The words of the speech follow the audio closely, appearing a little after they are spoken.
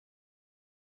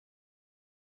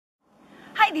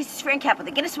Hi, this is Fran Capo,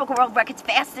 the Guinness Book of World Records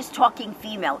fastest talking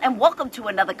female, and welcome to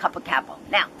another Cup of Capo.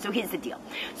 Now, so here's the deal.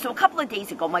 So a couple of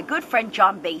days ago, my good friend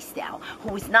John Bastow,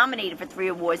 who was nominated for 3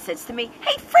 awards, says to me,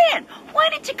 "Hey Fran, why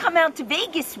don't you come out to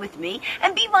Vegas with me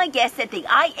and be my guest at the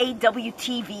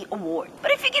IAWTV award?"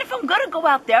 But I figured if I'm gonna go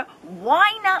out there,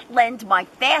 why not lend my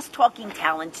fast talking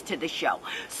talents to the show?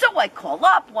 So I call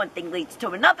up, one thing leads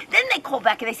to another, then they call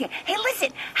back and they say, "Hey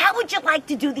listen, how would you like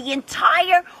to do the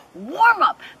entire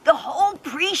warm-up, the whole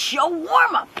pre-show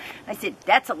warm-up?" I said,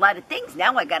 "That's a lot of things.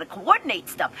 Now I gotta coordinate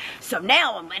stuff." So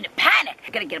now I'm in a panic.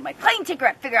 I gotta get my plane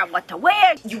ticket, figure out what to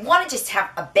wear. You wanna just have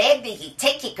a bag that you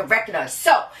take, you can recognize.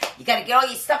 So, you gotta get all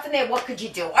your stuff in there. What could you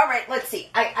do? All right, let's see.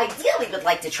 I ideally would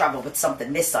like to travel with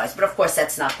something this size, but of course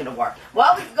that's not gonna work.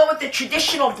 Well, we can go with the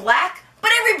traditional black,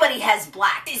 but everybody has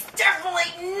black. It's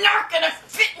definitely not gonna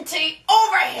fit into the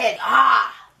overhead.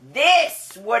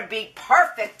 This would be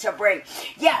perfect to bring.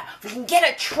 Yeah, we can get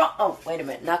a trunk. Oh, wait a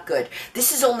minute, not good.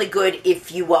 This is only good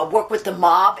if you work with the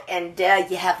mob and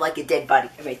you have like a dead body.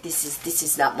 All right, this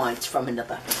is not mine. It's from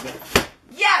another.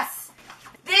 Yes,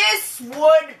 this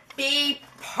would be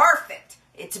perfect.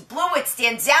 It's blue. It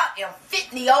stands out. It'll fit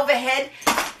in the overhead.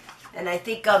 And I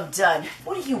think I'm done.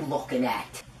 What are you looking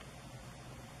at?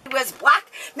 It was black,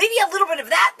 maybe a little bit of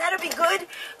that, that'd be good.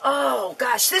 Oh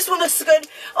gosh, this one looks good.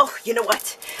 Oh, you know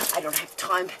what, I don't have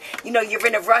time. You know, you're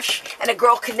in a rush and a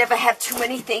girl can never have too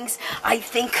many things. I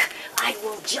think I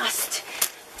will just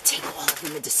take all of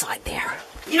them and decide there.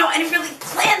 You know, I didn't really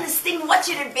plan this thing much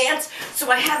in advance, so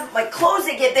I have my clothes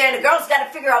that get there, and the girl's got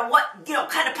to figure out what, you know,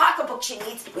 kind of pocketbook she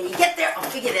needs. When you get there, I'll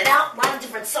figure it out. A lot of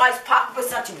different size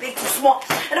pocketbooks, not too big, too small.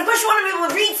 And of course, you want to be able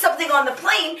to read something on the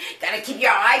plane. Got to keep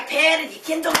your iPad and your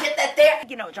Kindle, get that there.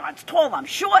 You know, John's tall, I'm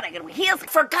short, I got to wear heels.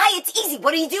 For a guy, it's easy.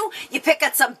 What do? You pick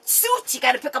out some suits, you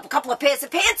got to pick up a couple of pairs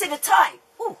of pants and a tie.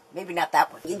 Ooh, maybe not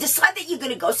that one. You decide that you're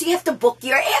going to go, so you have to book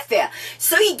your airfare.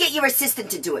 So you get your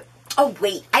assistant to do it. Oh,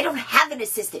 wait, I don't have an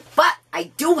assistant, but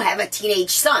I do have a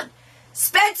teenage son.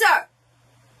 Spencer!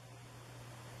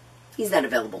 He's not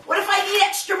available. What if I need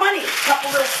extra money? A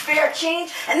couple little spare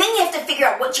change? And then you have to figure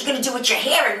out what you're going to do with your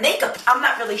hair and makeup. I'm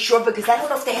not really sure because I don't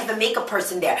know if they have a makeup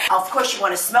person there. Of course, you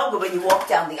want to smell good when you walk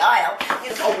down the aisle. You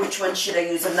know, oh, which one should I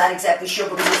use? I'm not exactly sure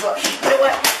because you know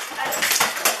what?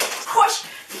 Of course,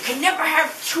 you can never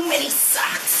have too many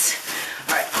socks.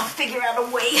 All right, I'll figure out a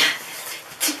way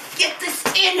to get this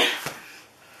in.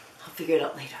 I'll figure it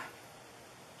out later.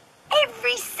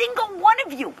 Every single one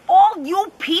of you, all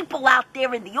you people out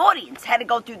there in the audience had to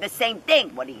go through the same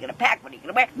thing. What are you going to pack? What are you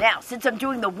going to wear? Now, since I'm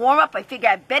doing the warm-up, I figure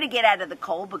I better get out of the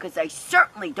cold because I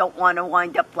certainly don't want to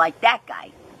wind up like that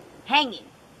guy, hanging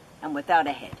and without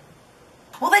a head.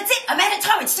 Well, that's it. I'm out of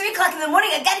time. It's 3 o'clock in the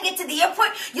morning. I got to get to the airport.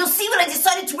 You'll see what I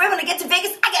decided to wear when I get to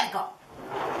Vegas. I got to go.